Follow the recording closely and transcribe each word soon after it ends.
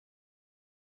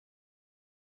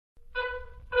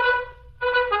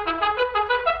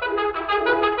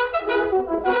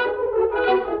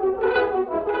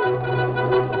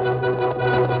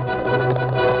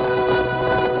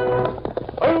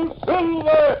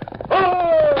A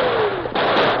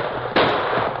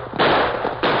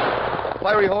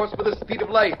fiery horse with the speed of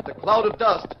light, a cloud of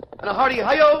dust, and a hearty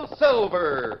hi-yo,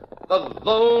 Silver, the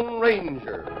Lone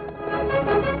Ranger.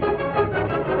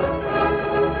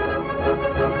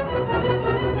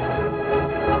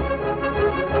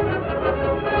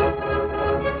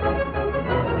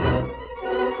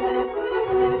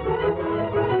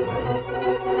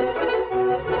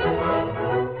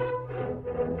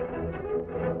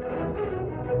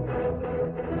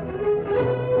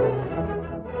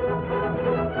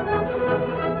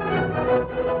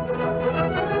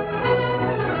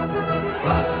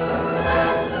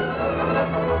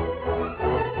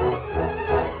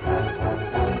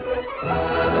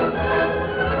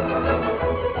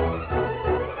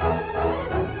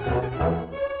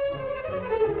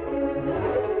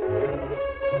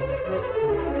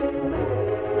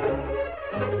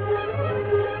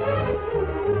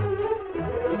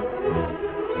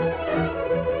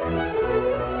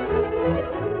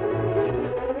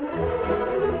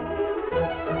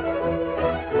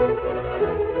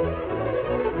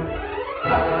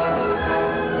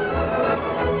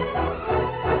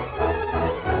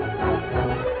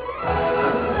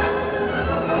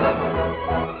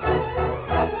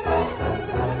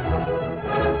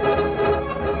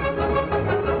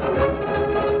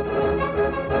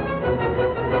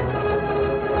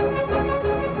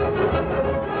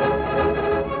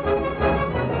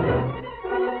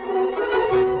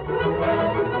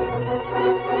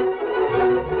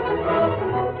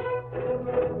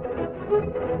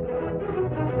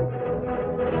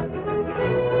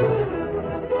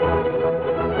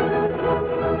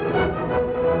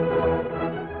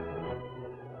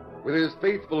 With his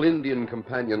faithful Indian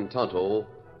companion Tonto,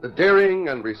 the daring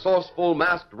and resourceful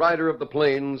masked rider of the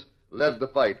plains led the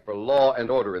fight for law and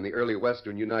order in the early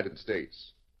western United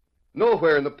States.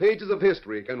 Nowhere in the pages of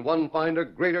history can one find a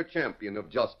greater champion of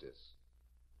justice.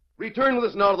 Return with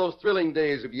us now to those thrilling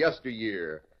days of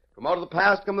yesteryear. From out of the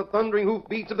past come the thundering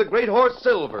hoofbeats of the great horse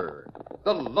Silver.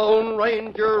 The Lone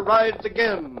Ranger rides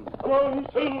again. Come on,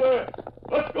 Silver!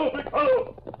 Let's go, big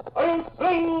fellow! I'm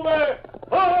Silver!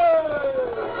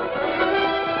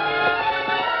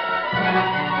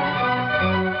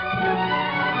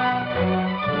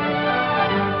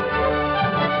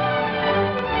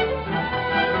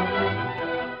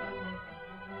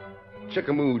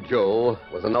 Chicamoo Joe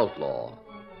was an outlaw,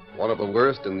 one of the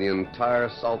worst in the entire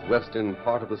southwestern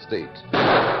part of the state.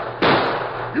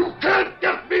 You can't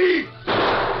get me!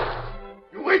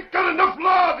 You ain't got enough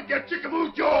law to get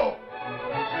Chicamoo Joe!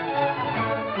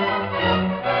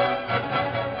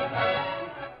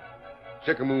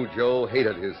 Chicamoo Joe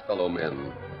hated his fellow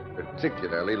men,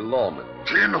 particularly lawmen.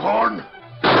 Tin Horn?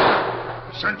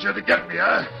 Sent you to get me,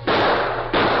 huh?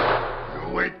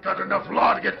 You ain't got enough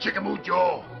law to get Chicamoo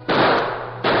Joe.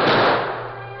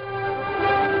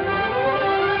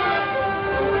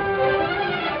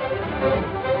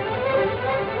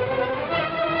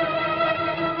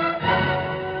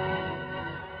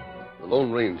 The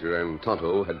Lone Ranger and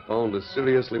Tonto had found a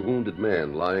seriously wounded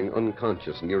man lying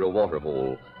unconscious near a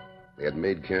waterhole. They had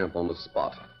made camp on the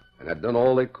spot and had done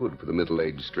all they could for the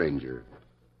middle-aged stranger.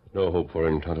 No hope for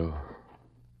him, Tonto.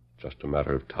 Just a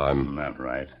matter of time. That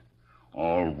right.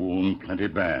 All wound plenty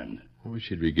bad. I wish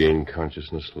he'd regain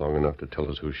consciousness long enough to tell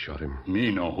us who shot him.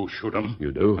 Me know who shoot him.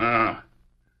 You do?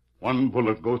 One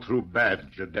bullet go through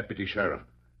Badge, a deputy sheriff.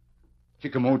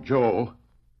 Chicamoo Joe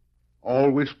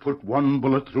always put one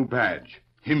bullet through Badge.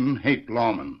 Him hate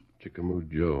lawman. Chicamoo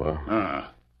Joe, huh?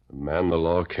 A man the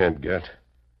law can't get.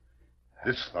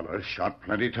 This feller shot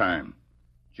plenty time.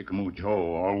 Chicamoo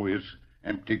Joe always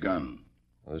empty gun.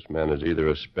 This man is either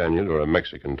a Spaniard or a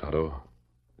Mexican, Tonto.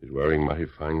 He's wearing mighty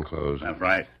fine clothes. That's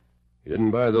right. He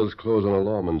didn't buy those clothes on a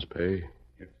lawman's pay.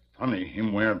 It's funny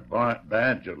him wear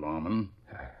badge a lawman.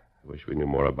 I wish we knew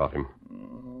more about him.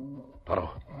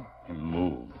 Tonto. Him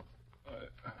move.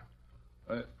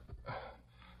 I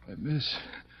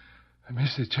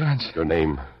missed the chance. Your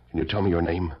name. Can you tell me your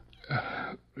name?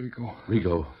 Rico.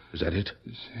 Rigo. Is that it?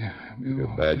 Your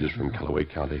badge is from Callaway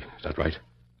County. Is that right?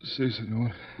 Si,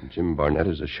 senor. Jim Barnett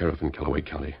is a sheriff in Callaway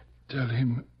County. Tell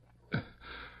him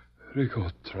Rico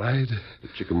tried.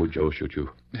 Did Chicamoo Joe shoot you?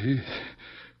 He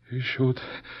shoot.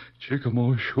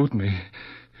 Chicamoo shoot me.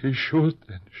 He shoot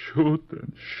and shoot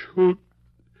and shoot.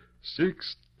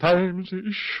 6 times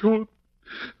he shoot.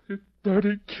 The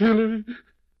dirty killer.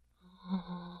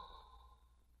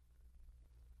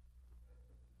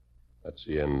 That's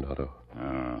the end, Tonto.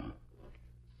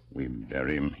 We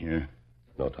bury him here?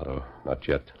 No, Tonto, not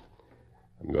yet.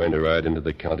 I'm going to ride into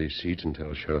the county seat and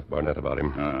tell Sheriff Barnett about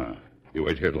him. You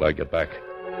wait here till I get back.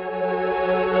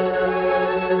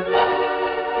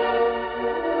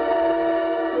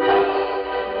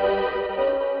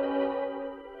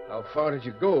 far did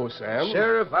you go, Sam?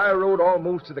 Sheriff, I rode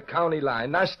almost to the county line,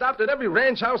 and I stopped at every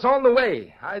ranch house on the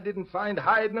way. I didn't find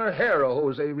hide nor hair of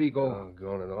Jose Rigo.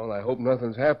 Doggone it all. I hope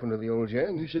nothing's happened to the old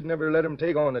gent. You should never let him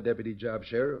take on a deputy job,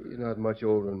 Sheriff. He's not much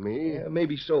older than me. Yeah,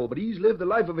 maybe so, but he's lived the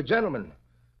life of a gentleman.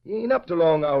 He ain't up to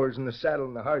long hours in the saddle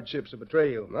and the hardships of a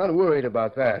trail. I'm not worried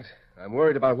about that. I'm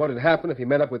worried about what would happen if he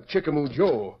met up with Chicamoo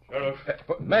Joe. Sheriff.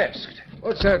 Masked.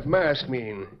 What's that mask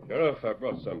mean? Sheriff, I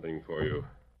brought something for you.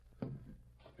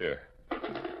 Here.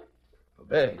 A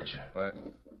badge. What?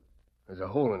 There's a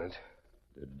hole in it.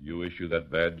 Did you issue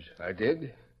that badge? I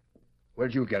did?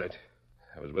 Where'd you get it?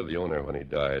 I was with the owner when he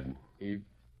died. He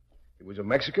was a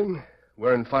Mexican?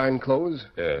 Wearing fine clothes?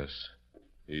 Yes.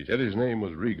 He said his name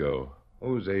was Rigo.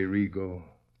 Jose Rigo.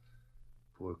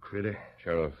 Poor critter.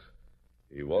 Sheriff,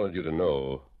 he wanted you to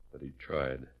know that he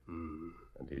tried.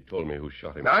 And he told me who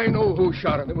shot him. I know who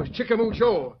shot him. It was Chicamoo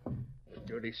Joe.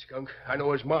 Dirty skunk. I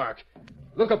know his mark.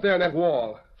 Look up there on that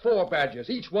wall. 4 badges,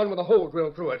 each one with a hole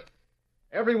drilled through it.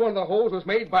 Every one of the holes was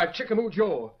made by Chicamoo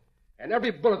Joe. And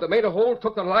every bullet that made a hole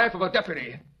took the life of a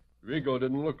deputy. Rigo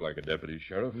didn't look like a deputy,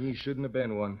 Sheriff. He shouldn't have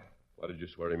been one. Why did you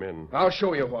swear him in? I'll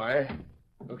show you why.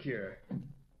 Look here.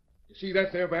 You see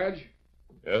that there badge?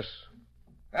 Yes.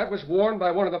 That was worn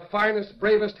by one of the finest,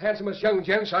 bravest, handsomest young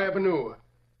gents I ever knew.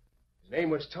 His name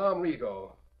was Tom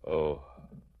Rigo. Oh.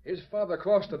 His father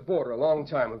crossed the border a long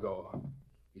time ago.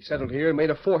 He settled here and made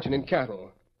a fortune in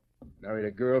cattle. Married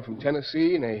a girl from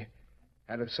Tennessee, and they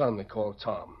had a son they called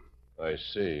Tom. I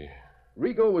see.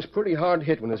 Rigo was pretty hard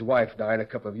hit when his wife died a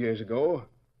couple of years ago.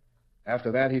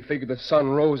 After that, he figured the sun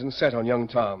rose and set on young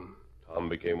Tom. Tom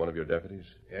became one of your deputies?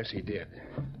 Yes, he did.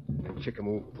 And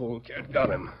Chicamoo Polecat got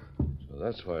him. So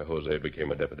that's why Jose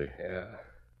became a deputy. Yeah.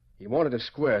 He wanted to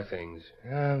square things.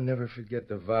 I'll never forget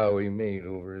the vow he made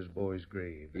over his boy's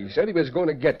grave. He said he was going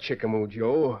to get Chicamoo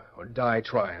Joe or die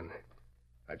trying.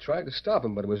 I tried to stop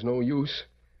him, but it was no use.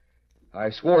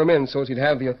 I swore him in so as he'd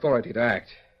have the authority to act.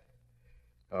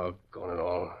 Oh, gone it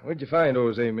all. Where'd you find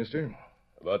Jose, mister?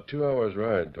 About 2 hours'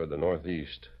 ride toward the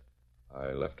northeast.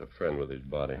 I left a friend with his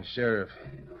body. Sheriff,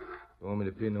 you want me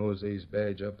to pin Jose's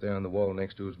badge up there on the wall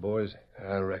next to his boys?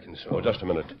 I reckon so. Oh, just a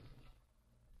minute.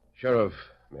 Sheriff,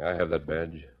 may I have that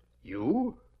badge?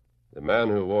 You? The man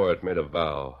who wore it made a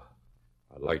vow.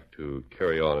 I'd like to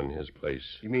carry on in his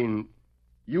place. You mean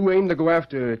you aim to go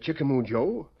after Chicamoo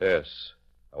Joe? Yes.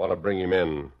 I want to bring him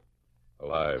in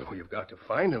alive. Oh, you've got to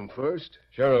find him first.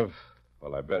 Sheriff,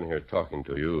 while I've been here talking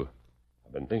to you,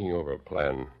 I've been thinking over a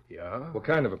plan. Yeah? What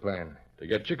kind of a plan? To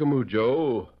get Chicamoo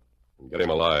Joe and get him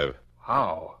alive.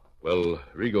 How? Well,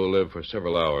 Rigo lived for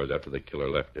several hours after the killer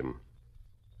left him.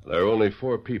 There are only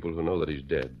 4 people who know that he's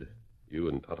dead. You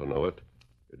and Tonto know it.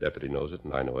 Your deputy knows it,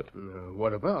 and I know it.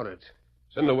 What about it?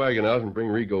 Send a wagon out and bring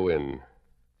Rigo in.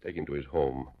 Take him to his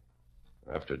home.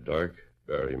 After dark,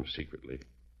 bury him secretly.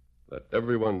 Let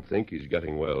everyone think he's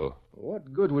getting well.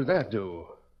 What good would that do?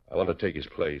 I want to take his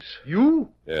place. You?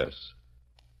 Yes.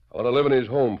 I want to live in his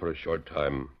home for a short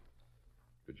time.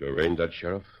 Could you arrange that,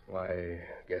 Sheriff? Why,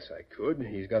 guess I could.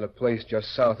 He's got a place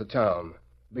just south of town.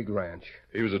 Big ranch.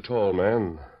 He was a tall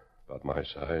man, about my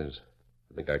size.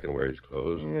 I think I can wear his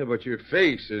clothes. Yeah, but your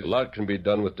face is... A lot can be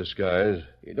done with disguise.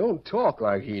 You don't talk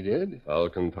like he did. Al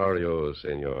contrario,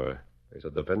 senor. Eso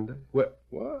depende. What?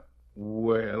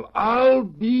 Well, I'll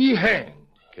be hanged.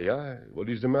 What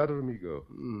is the matter, amigo?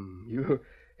 You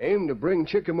aim to bring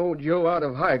Chicamoo Joe out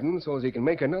of hiding so as he can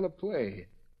make another play.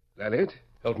 That it?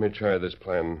 Help me try this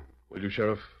plan. Will you,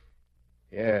 Sheriff?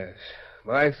 Yes.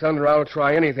 By thunder, I'll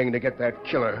try anything to get that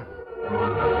killer.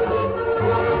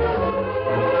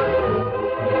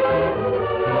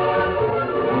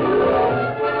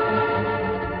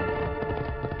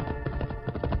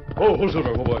 Oh,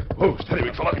 Silver, oh, boy. Oh, steady,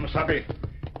 big fella. Masabi.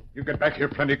 You get back here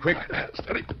plenty quick.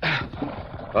 Steady.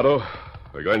 Otto,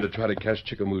 we're going to try to catch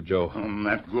Chicamoo Joe.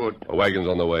 That good. A wagon's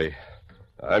on the way.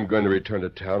 I'm going to return to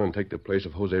town and take the place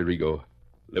of Jose Rigo.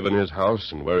 Live in his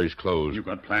house and wear his clothes. You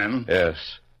got plan?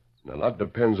 Yes. Now, that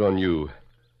depends on you.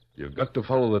 You've got to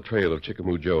follow the trail of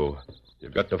Chicamoo Joe.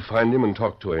 You've got to find him and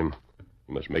talk to him.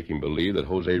 You must make him believe that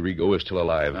Jose Rigo is still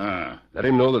alive. Let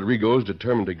him know that Rigo is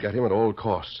determined to get him at all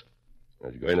costs.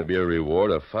 There's going to be a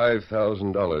reward of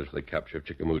 $5,000 for the capture of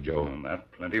Chicamoo Joe. That's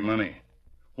plenty money.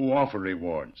 Who offer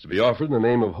rewards? To be offered in the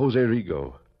name of Jose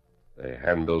Rigo. The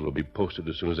handbills will be posted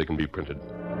as soon as they can be printed.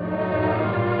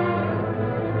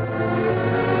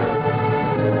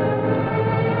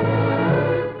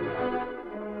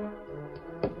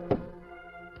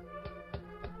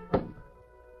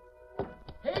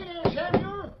 Hey there,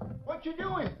 Samuel. What you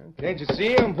doing? Can't you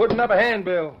see I'm putting up a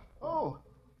handbill? Oh,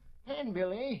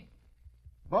 handbill, eh?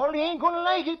 Baldy ain't gonna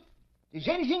like it. If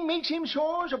anything makes him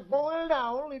sore as a boiled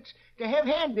owl, it's to have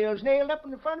handbills nailed up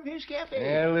in the front of his cafe.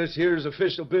 Well, this here's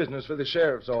official business for the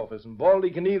sheriff's office, and Baldy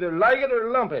can either like it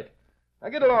or lump it. Now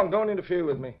get along. Don't interfere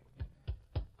with me.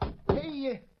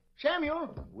 Hey,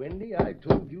 Samuel. Wendy, I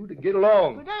told you to get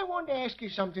along. But I want to ask you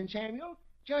something, Samuel.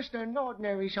 Just an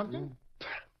ordinary something.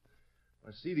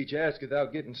 I see that you ask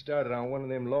without getting started on one of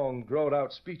them long,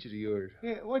 drawn-out speeches of yours.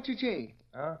 Yeah, what's it say?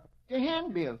 Huh? The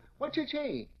handbill. What's it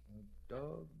say?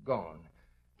 Doggone.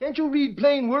 Can't you read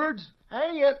plain words?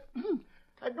 I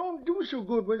don't do so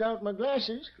good without my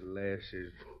glasses.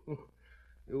 Glasses.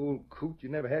 You old coot, you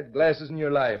never had glasses in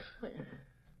your life.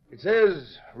 It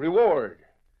says, reward.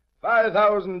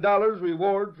 $5,000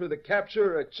 reward for the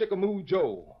capture of Chicamoo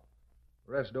Joe.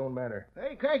 The rest don't matter.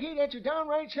 Hey, Cracky, that's a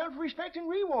downright self-respecting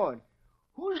reward.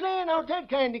 Who's laying out that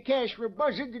kind of cash for a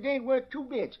buzzard that ain't worth 2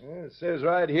 bits? It says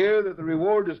right here that the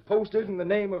reward is posted in the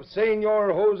name of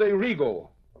Senor Jose Rigo.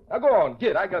 Now go on,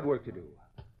 get. I got work to do.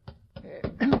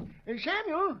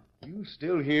 Samuel? You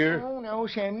still here? Oh, no,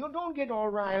 Samuel, don't get all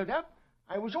riled up.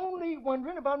 I was only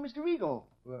wondering about Mr. Rigo.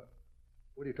 What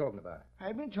are you talking about?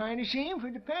 I've been trying to see him for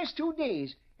the past 2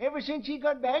 days, ever since he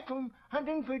got back from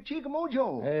hunting for Chicamoo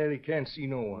Joe. Well, he can't see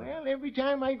no one. Well, every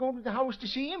time I go to the house to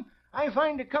see him, I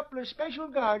find a couple of special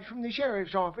guards from the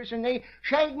sheriff's office, and they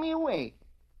shag me away.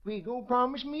 Rigo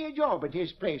promised me a job at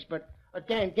his place, but I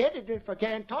can't get it if I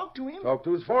can't talk to him. Talk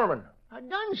to his foreman. I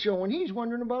done so, and he's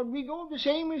wondering about Rigo the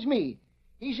same as me.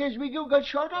 He says Rigo got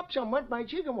shot up somewhat by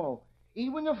Chicamoo.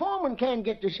 Even the foreman can't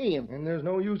get to see him. And there's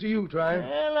no use of you trying.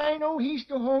 Well, I know he's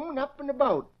to home and up and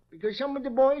about, because some of the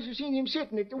boys have seen him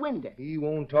sitting at the window. He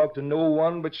won't talk to no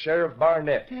one but Sheriff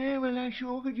Barnett. Yeah, well, I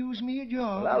sure could use me a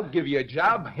job. Well, I'll give you a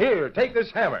job. Here, take this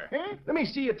hammer. Huh? Let me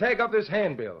see you tag up this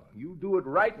handbill. You do it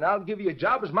right, and I'll give you a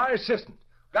job as my assistant.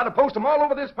 Got to post them all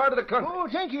over this part of the country. Oh,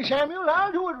 thank you, Samuel.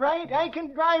 I'll do it right. I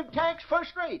can drive tax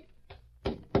first rate.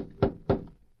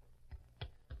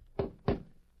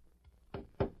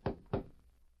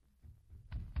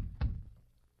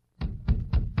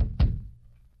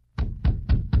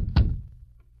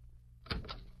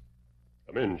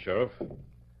 Come in, Sheriff.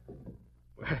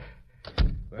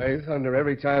 Why, Thunder,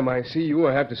 every time I see you,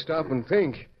 I have to stop and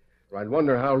think. Or I'd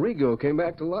wonder how Rigo came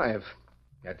back to life.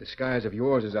 That disguise of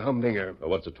yours is a humdinger. Now,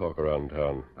 what's the talk around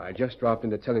town? I just dropped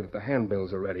in to tell you that the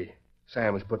handbills are ready.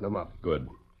 Sam's putting them up. Good.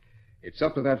 It's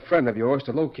up to that friend of yours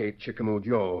to locate Chicamoo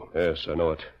Joe. Yes, I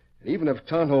know it. And even if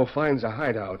Tonto finds a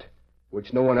hideout,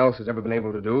 which no one else has ever been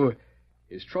able to do,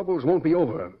 his troubles won't be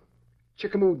over.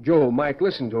 Chicamoo Joe might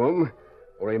listen to him,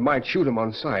 or he might shoot him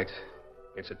on sight.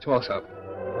 It's a toss-up.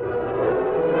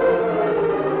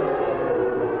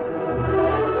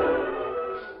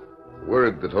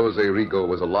 Word that Jose Rigo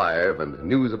was alive and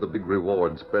news of the big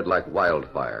reward spread like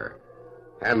wildfire.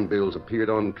 Handbills appeared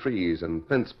on trees and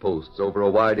fence posts over a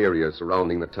wide area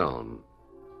surrounding the town.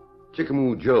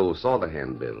 Chicamoo Joe saw the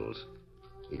handbills.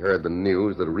 He heard the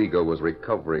news that Rigo was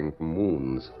recovering from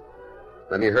wounds.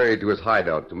 Then he hurried to his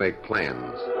hideout to make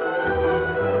plans.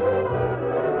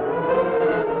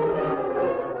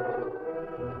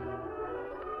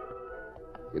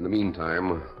 In the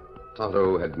meantime,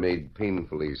 Tonto had made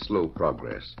painfully slow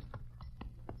progress.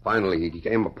 Finally, he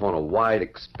came upon a wide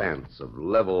expanse of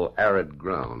level, arid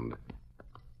ground.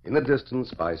 In the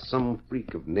distance, by some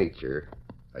freak of nature,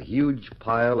 a huge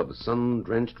pile of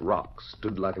sun-drenched rocks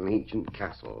stood like an ancient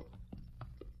castle.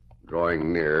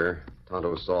 Drawing near,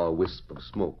 Tonto saw a wisp of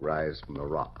smoke rise from the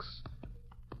rocks.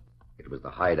 It was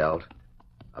the hideout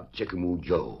of Chicamoo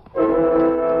Joe.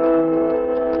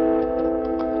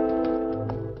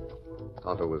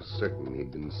 Tonto was certain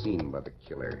he'd been seen by the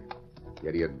killer,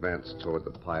 yet he advanced toward the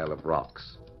pile of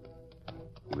rocks.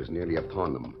 He was nearly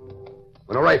upon them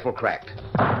when a rifle cracked.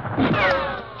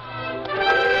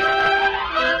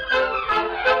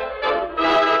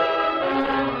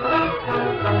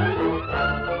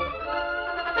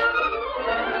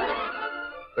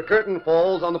 The curtain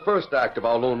falls on the first act of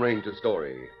our Lone Ranger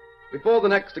story. Before the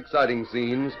next exciting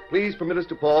scenes, please permit us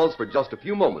to pause for just a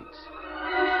few moments.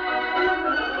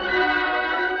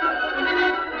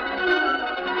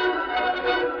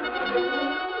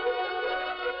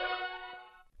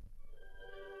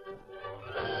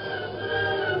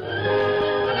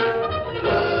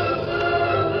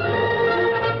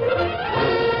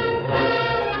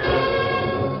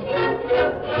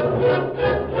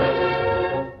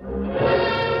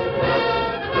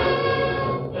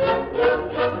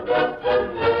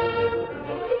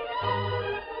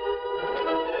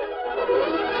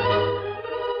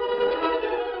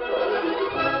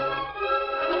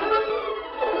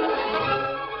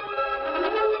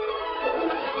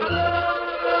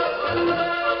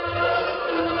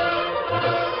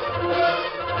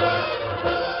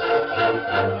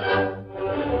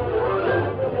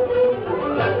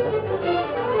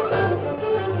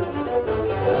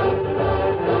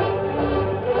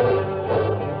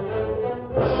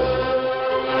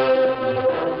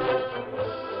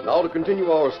 Now to continue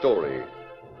our story.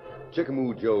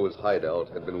 Chicamoo Joe's hideout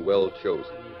had been well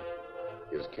chosen.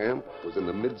 His camp was in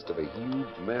the midst of a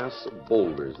huge mass of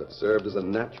boulders that served as a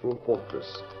natural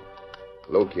fortress.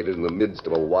 Located in the midst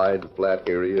of a wide, flat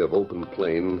area of open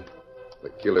plain,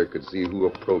 the killer could see who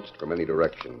approached from any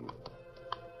direction.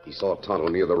 He saw Tonto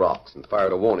near the rocks and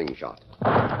fired a warning shot.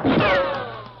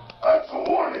 That's a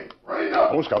warning. Rain up.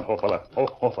 Oh, Scout, fella.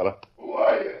 Oh, fella. Who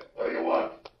are you? What do you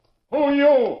want? Who are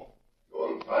you?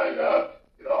 You'll find out.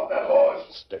 Get off that horse.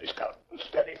 Steady, Scout.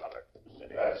 Steady, fella.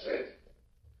 Steady. That's it.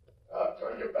 Now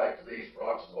turn your back to these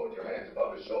rocks and hold your hands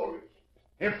above the shoulders.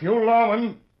 If you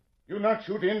lawman, you not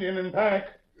shoot Indian in back.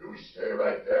 You stay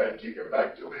right there and keep your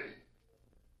back to me.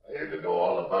 I aim to know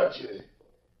all about you.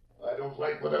 I don't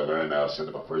like what I learn. I'll send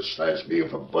him a first-class meal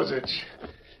for buzzards.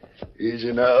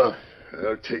 Easy now.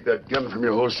 I'll take that gun from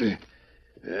your holster.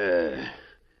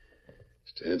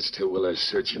 Stand still while I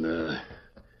search you now.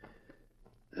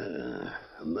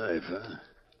 A knife, huh?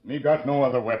 Me got no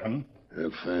other weapon.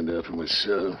 I'll find out for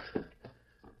myself.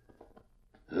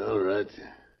 All right.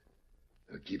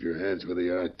 Now keep your hands where they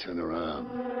are. Turn around.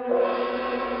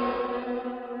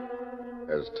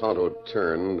 As Tonto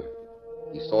turned,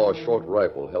 he saw a short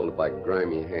rifle held by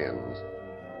grimy hands.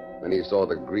 Then he saw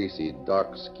the greasy,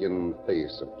 dark-skinned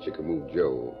face of Chicamoo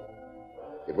Joe.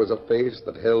 It was a face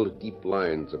that held deep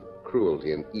lines of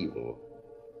cruelty and evil.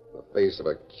 The face of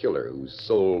a killer whose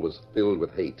soul was filled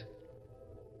with hate.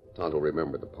 Tonto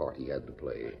remembered the part he had to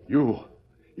play. You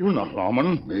not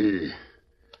lawman. Me?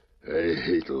 I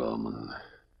hate lawmen.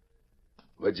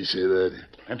 Why'd you say that?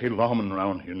 Plenty lawmen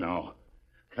around here now.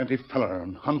 Plenty feller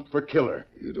and hunt for killer.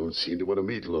 You don't seem to want to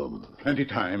meet lawmen. Plenty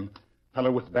time.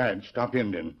 Feller with badge stop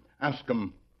Indian. Ask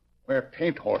him where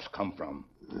paint horse come from.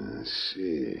 I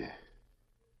see.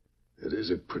 That is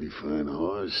a pretty fine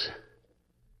horse.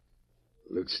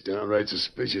 Looks downright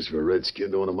suspicious for a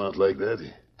redskin to own a mount like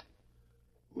that.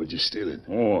 What'd you steal it?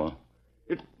 Oh,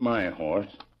 it's my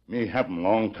horse. Me have him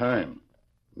long time.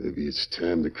 Maybe it's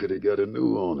time the critter got a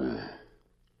new owner.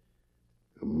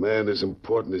 A man as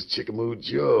important as Chicamoo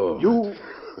Joe. You...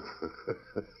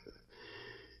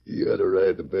 You ought to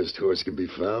ride the best horse can be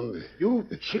found. You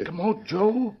Chicamoo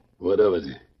Joe? What of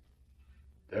it?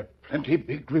 There's plenty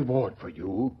big reward for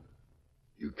you.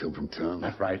 You come from town?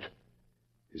 That's right.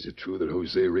 Is it true that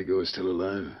Jose Rigo is still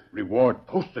alive? Reward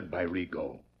posted by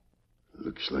Rigo.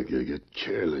 Looks like I got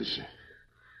careless.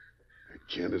 I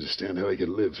can't understand how he could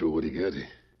live through what he got.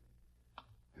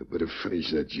 I better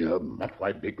finish that job. That's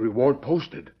why big reward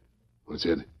posted. What's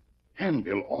that?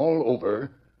 Handbill all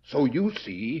over, so you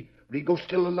see Rigo's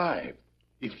still alive.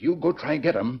 If you go try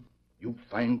get him, you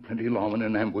find plenty lawmen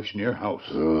in ambush near house.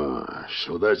 Oh,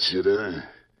 so that's it, huh?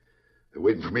 They're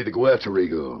waiting for me to go after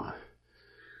Rigo.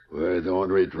 Why, the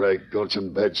ornery drag gulch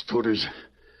and badge tooters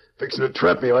fixing to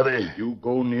trap me, are they? You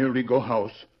go near Rigo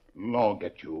house, law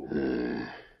get you.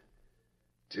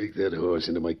 Take that horse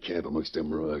into my camp amongst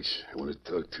them rocks. I want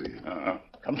to talk to you.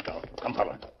 Come, Scout. Come,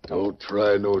 fella. Don't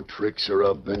try no tricks or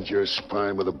I'll bend your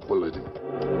spine with a bullet.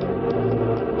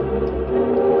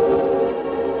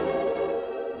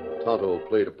 Tonto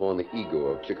played upon the ego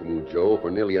of Chicamoo Joe for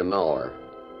nearly an hour.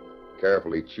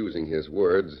 Carefully choosing his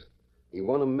words, he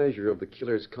won a measure of the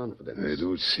killer's confidence. I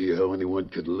don't see how anyone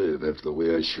could live after the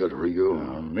way I shot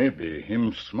Rigo. Maybe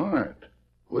him smart.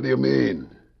 What do you mean?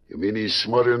 You mean he's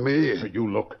smarter than me?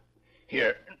 You look.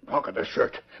 Here, pocket the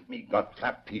shirt. Me got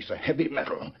flat piece of heavy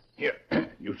metal. Here,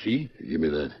 you see? Give me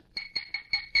that.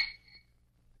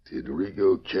 Did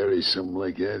Rigo carry something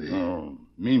like that? Oh,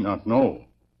 me not know.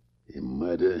 He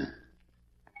might have.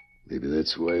 Maybe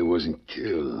that's why he wasn't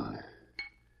killed.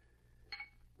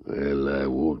 Well, I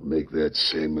won't make that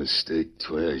same mistake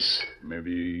twice.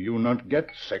 Maybe you not get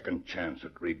second chance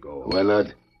at Rigo. Why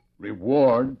not?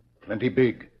 Reward plenty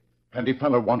big. Plenty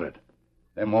fella wanted.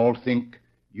 Them all think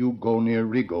you go near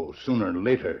Rigo sooner or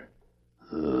later.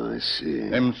 Oh, I see.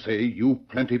 Them say you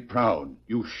plenty proud.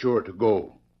 You sure to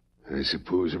go. I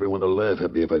suppose everyone will laugh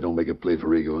at me if I don't make a play for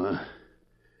Rigo, huh?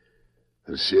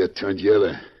 They'll see I turned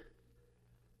yellow.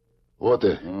 What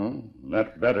the? Oh,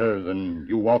 that's better than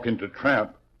you walk into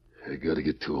trap. I gotta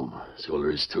get to him. That's all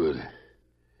there is to it.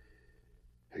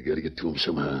 I gotta get to him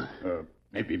somehow.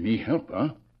 Maybe me help,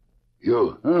 huh?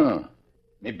 You?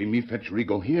 Maybe me fetch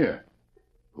Rigo here.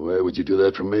 Why would you do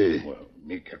that for me? Well,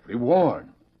 me get reward.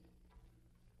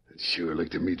 I'd sure like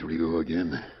to meet Rigo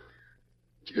again.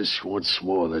 Just once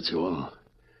more, that's all.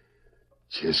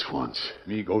 Just once.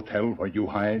 Me go tell where you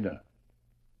hide.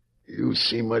 You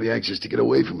seem mighty anxious to get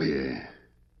away from here.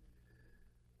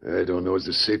 I don't know if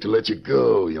it's safe to let you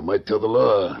go. You might tell the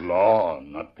law. Law,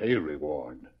 not pay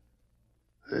reward.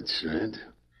 That's right.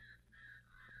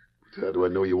 How do I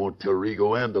know you won't tell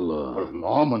Rigo and the law? Well,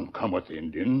 lawman come with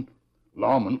Indian.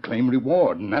 Lawman claim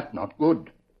reward, and that's not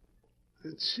good.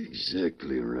 That's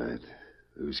exactly right.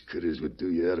 Those critters would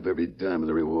do you out of every dime of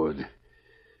the reward.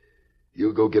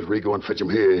 You go get Rigo and fetch him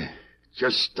here.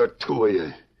 Just the two of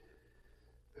you.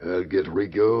 I'll get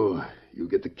Rigo. You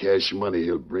get the cash money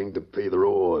he'll bring to pay the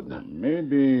reward.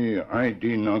 Maybe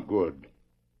ID not good.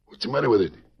 What's the matter with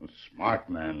it? A smart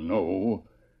man know.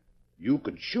 You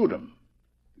could shoot him.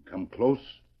 Come close.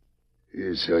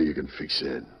 Here's how you can fix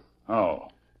that. How?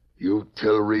 You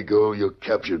tell Rigo you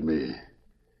captured me.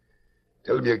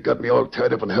 Tell him you got me all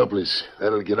tied up and helpless.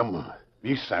 That'll get him.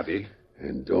 Me savvy.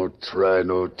 And don't try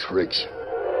no tricks.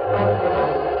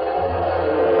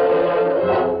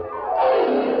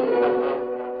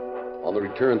 On the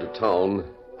return to town,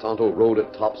 Tonto rode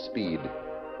at top speed.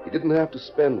 He didn't have to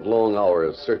spend long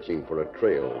hours searching for a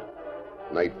trail.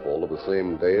 Nightfall of the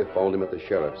same day found him at the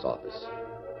sheriff's office.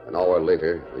 An hour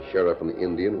later, the sheriff and the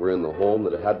Indian were in the home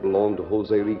that had belonged to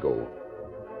Jose Rigo.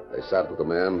 They sat with a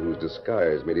man whose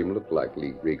disguise made him look like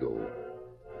Lee Rigo,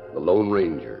 the Lone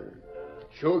Ranger.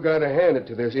 Sure got to hand it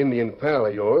to this Indian pal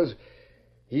of yours.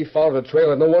 He followed a trail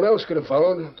that no one else could have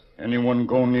followed. Anyone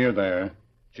go near there,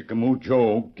 Chicamoo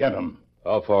Joe, get him.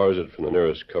 How far is it from the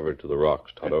nearest cover to the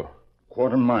rocks, Tonto?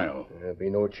 Quarter mile. There'll be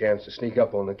no chance to sneak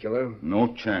up on the killer.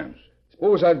 No chance.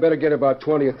 Suppose I'd better get about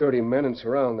 20 or 30 men and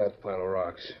surround that pile of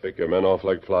rocks. Pick your men off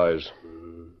like flies.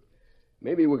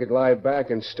 Maybe we could lie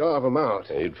back and starve him out.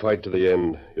 He'd fight to the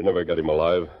end. You never got him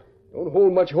alive. Don't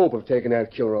hold much hope of taking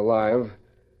that killer alive.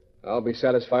 I'll be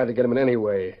satisfied to get him in any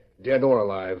way, dead or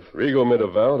alive. Rigo made a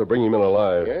vow to bring him in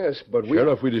alive. Yes, but we...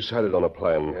 Sheriff, we decided on a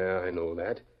plan. Yeah, I know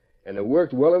that. And it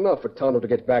worked well enough for Tonto to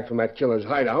get back from that killer's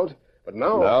hideout. But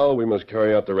now... Now we must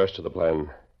carry out the rest of the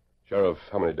plan. Sheriff,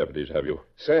 how many deputies have you?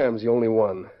 Sam's the only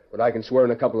one. But I can swear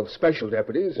in a couple of special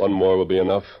deputies. One more will be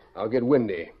enough. I'll get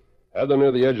Windy. Have them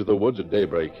near the edge of the woods at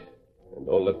daybreak. And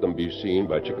don't let them be seen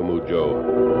by Chicamoo Joe.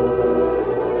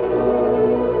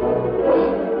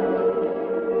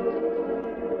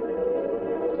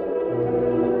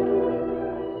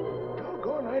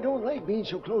 Doggone, I don't like being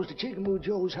so close to Chicamoo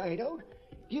Joe's hideout.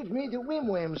 Gives me the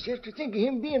whim-whams just to think of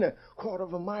him being a quarter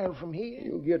of a mile from here.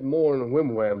 You'll get more than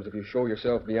whim-whams if you show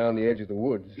yourself beyond the edge of the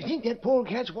woods. You think that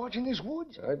polecat's watching this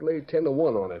woods? I'd lay 10 to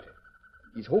 1 on it.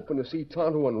 He's hoping to see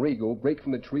Tonto and Rigo break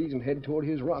from the trees and head toward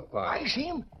his rock pile. I see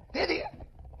him. There they are.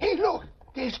 Hey, look.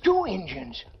 There's two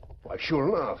Indians. Why, sure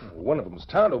enough. One of them's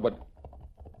Tonto, but...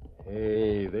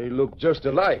 Hey, they look just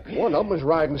alike. One of them is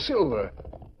riding Silver.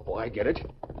 Oh, I get it.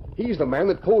 He's the man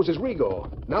that posed as Rigo.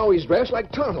 Now he's dressed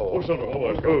like Tonto. Let's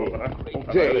go.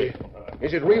 Day,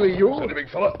 is it really you? Steady, big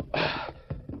fella. I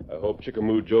hope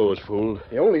Chicamoo Joe is fooled.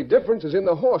 The only difference is in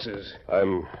the horses.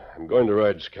 I'm going to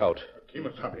ride scout.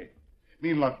 Kimasabi.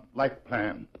 Me like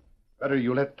plan. Better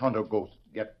you let Tonto go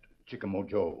get Chicamoo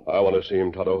Joe. I want to see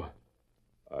him, Tonto.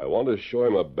 I want to show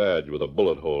him a badge with a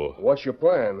bullet hole. What's your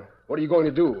plan? What are you going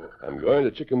to do? I'm going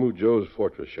to Chicamoo Joe's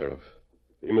fortress, Sheriff.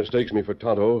 If he mistakes me for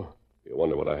Tonto, you'll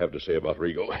wonder what I have to say about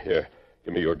Rigo. Here,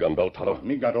 give me your gun belt, Tonto.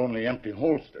 Me got only empty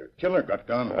holster. Killer got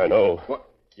gun. I know. What?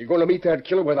 You going to meet that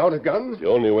killer without a gun? The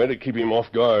only way to keep him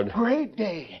off guard. Great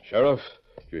day. Sheriff,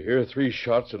 if you hear 3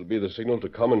 shots, it'll be the signal to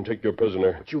come and take your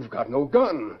prisoner. But you've got no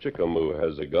gun. Chicamoo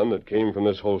has the gun that came from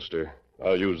this holster.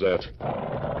 I'll use that.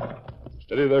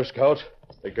 Steady there, Scout.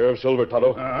 Take care of Silver,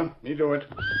 Tonto. Me do it.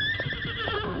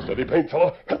 Steady, paint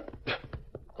fellow.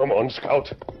 Come on,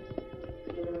 Scout.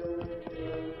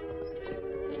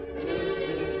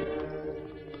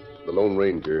 The Lone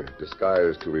Ranger,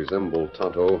 disguised to resemble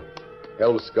Tonto,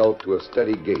 held Scout to a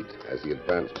steady gait as he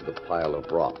advanced to the pile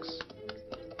of rocks.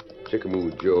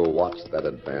 Chicamoo Joe watched that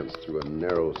advance through a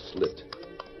narrow slit.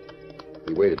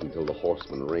 He waited until the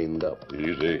horseman reined up.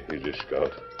 Easy,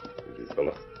 Scout. Easy,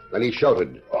 fella. Then he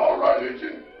shouted, All right,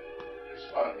 Injun.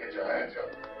 Just want to get your hands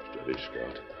up. Steady,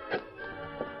 Scout.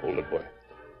 Hold it, boy.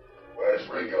 Where's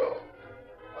Rigo?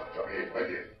 I'll come in with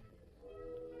you.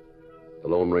 The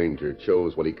Lone Ranger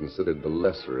chose what he considered the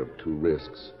lesser of 2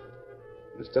 risks.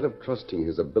 Instead of trusting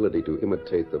his ability to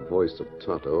imitate the voice of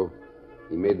Tonto,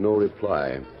 he made no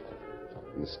reply.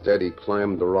 Instead, he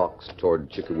climbed the rocks toward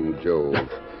Chicamoo Joe.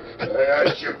 I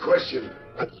asked you a question.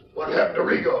 What happened to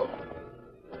Rigo?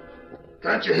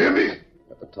 Can't you hear me?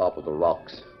 At the top of the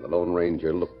rocks, the Lone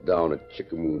Ranger looked down at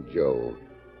Chicamoo Joe.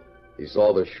 He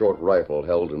saw the short rifle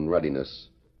held in readiness.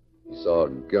 He saw a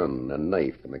gun and a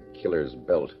knife in the killer's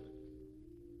belt.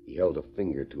 He held a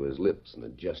finger to his lips in a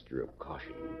gesture of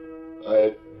caution.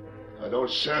 I don't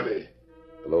savvy.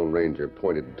 The Lone Ranger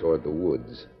pointed toward the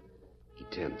woods. He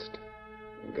tensed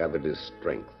and gathered his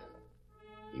strength.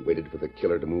 He waited for the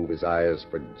killer to move his eyes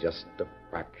for just a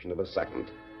fraction of a second.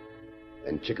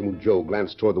 Then Chicamoo Joe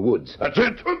glanced toward the woods. That's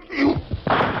it. You.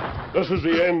 This is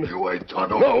the end. You ain't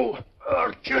Tonto. No.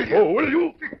 I'll kill you. Oh, will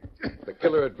you? The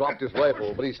killer had dropped his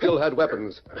rifle, but he still had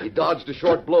weapons. He dodged a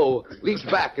short blow, leaped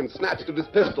back, and snatched at his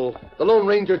pistol. The Lone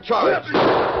Ranger charged.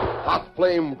 Hot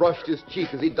flame brushed his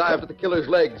cheek as he dived at the killer's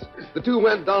legs. The two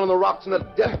went down on the rocks in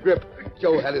a death grip.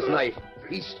 Joe had his knife.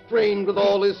 He strained with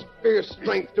all his fierce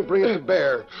strength to bring it to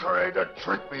bear. Trying to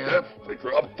trick me, huh?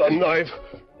 Drop the knife.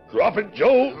 Drop it,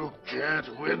 Joe. You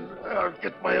can't win. I'll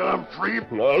get my arm free.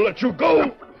 I'll let you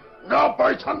go. Now,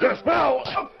 by thunder. Yes,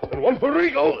 now. And one for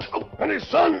Rigo and his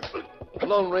son. The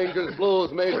Lone Ranger's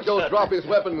blows made Joe drop his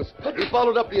weapons. He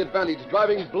followed up the advantage,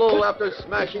 driving blow after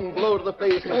smashing blow to the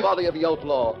face and body of the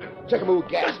outlaw. Chicamoo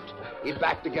gasped. He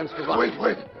backed against the rock.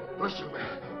 Wait. Listen to me.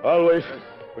 I'll wait,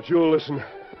 but you'll listen.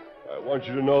 I want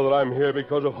you to know that I'm here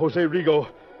because of Jose Rigo.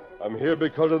 I'm here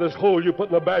because of this hole you put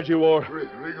in the badge he wore.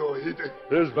 Rigo, he did.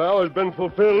 His vow has been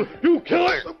fulfilled. You kill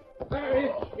him!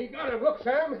 He got him. Look,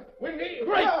 Sam. Windy.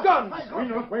 Great guns! We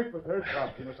not wait for third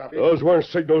shot, Kimosabe. Those weren't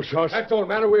signal shots. That don't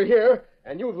matter. We're here,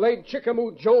 and you've laid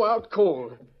Chicamoo Joe out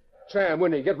cold. Sam,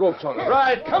 Windy, get ropes on him.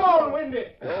 Right, come on, Windy.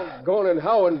 Gone and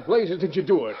how in blazes did you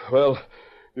do it? Well,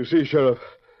 you see, Sheriff,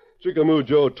 Chicamoo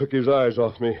Joe took his eyes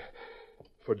off me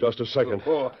for just a second.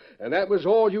 Oh, and that was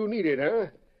all you needed, huh?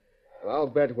 Well, I'll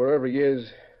bet wherever he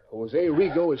is, Jose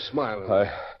Rigo is smiling.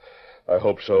 I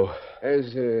hope so.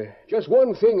 There's just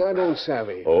one thing I don't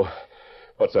savvy. Oh,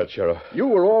 what's that, Sheriff? You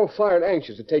were all fired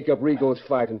anxious to take up Rigo's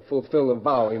fight and fulfill the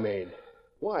vow he made.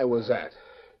 Why was that?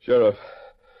 Sheriff,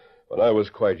 when I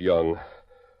was quite young,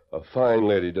 a fine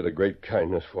lady did a great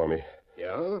kindness for me.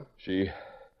 Yeah? She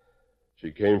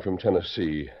came from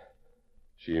Tennessee.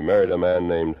 She married a man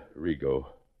named Rigo.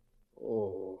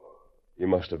 Oh. He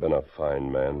must have been a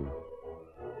fine man.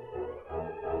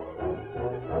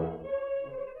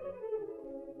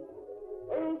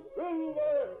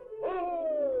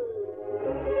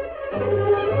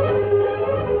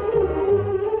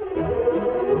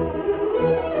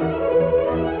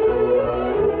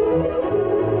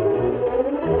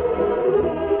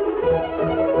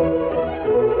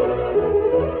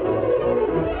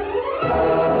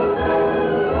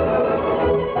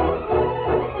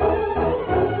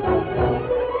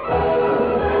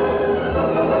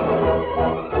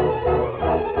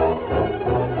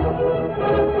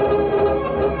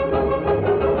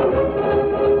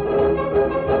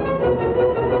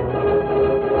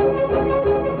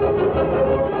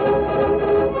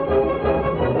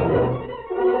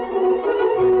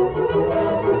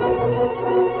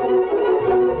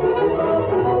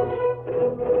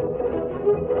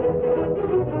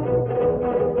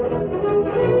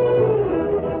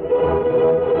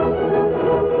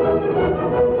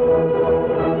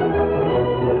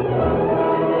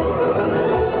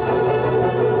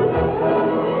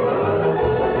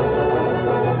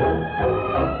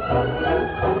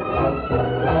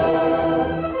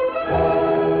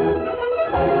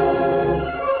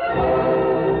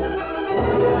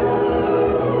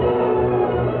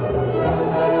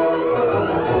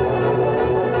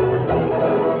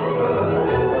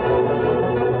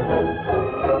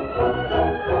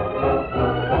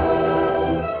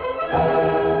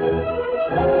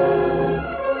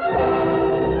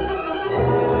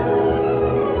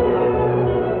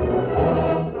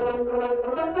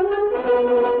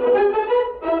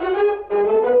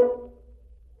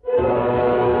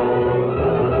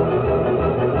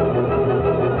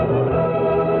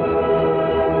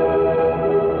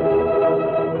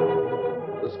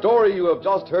 The story you have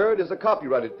just heard is a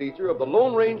copyrighted feature of the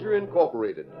Lone Ranger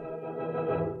Incorporated.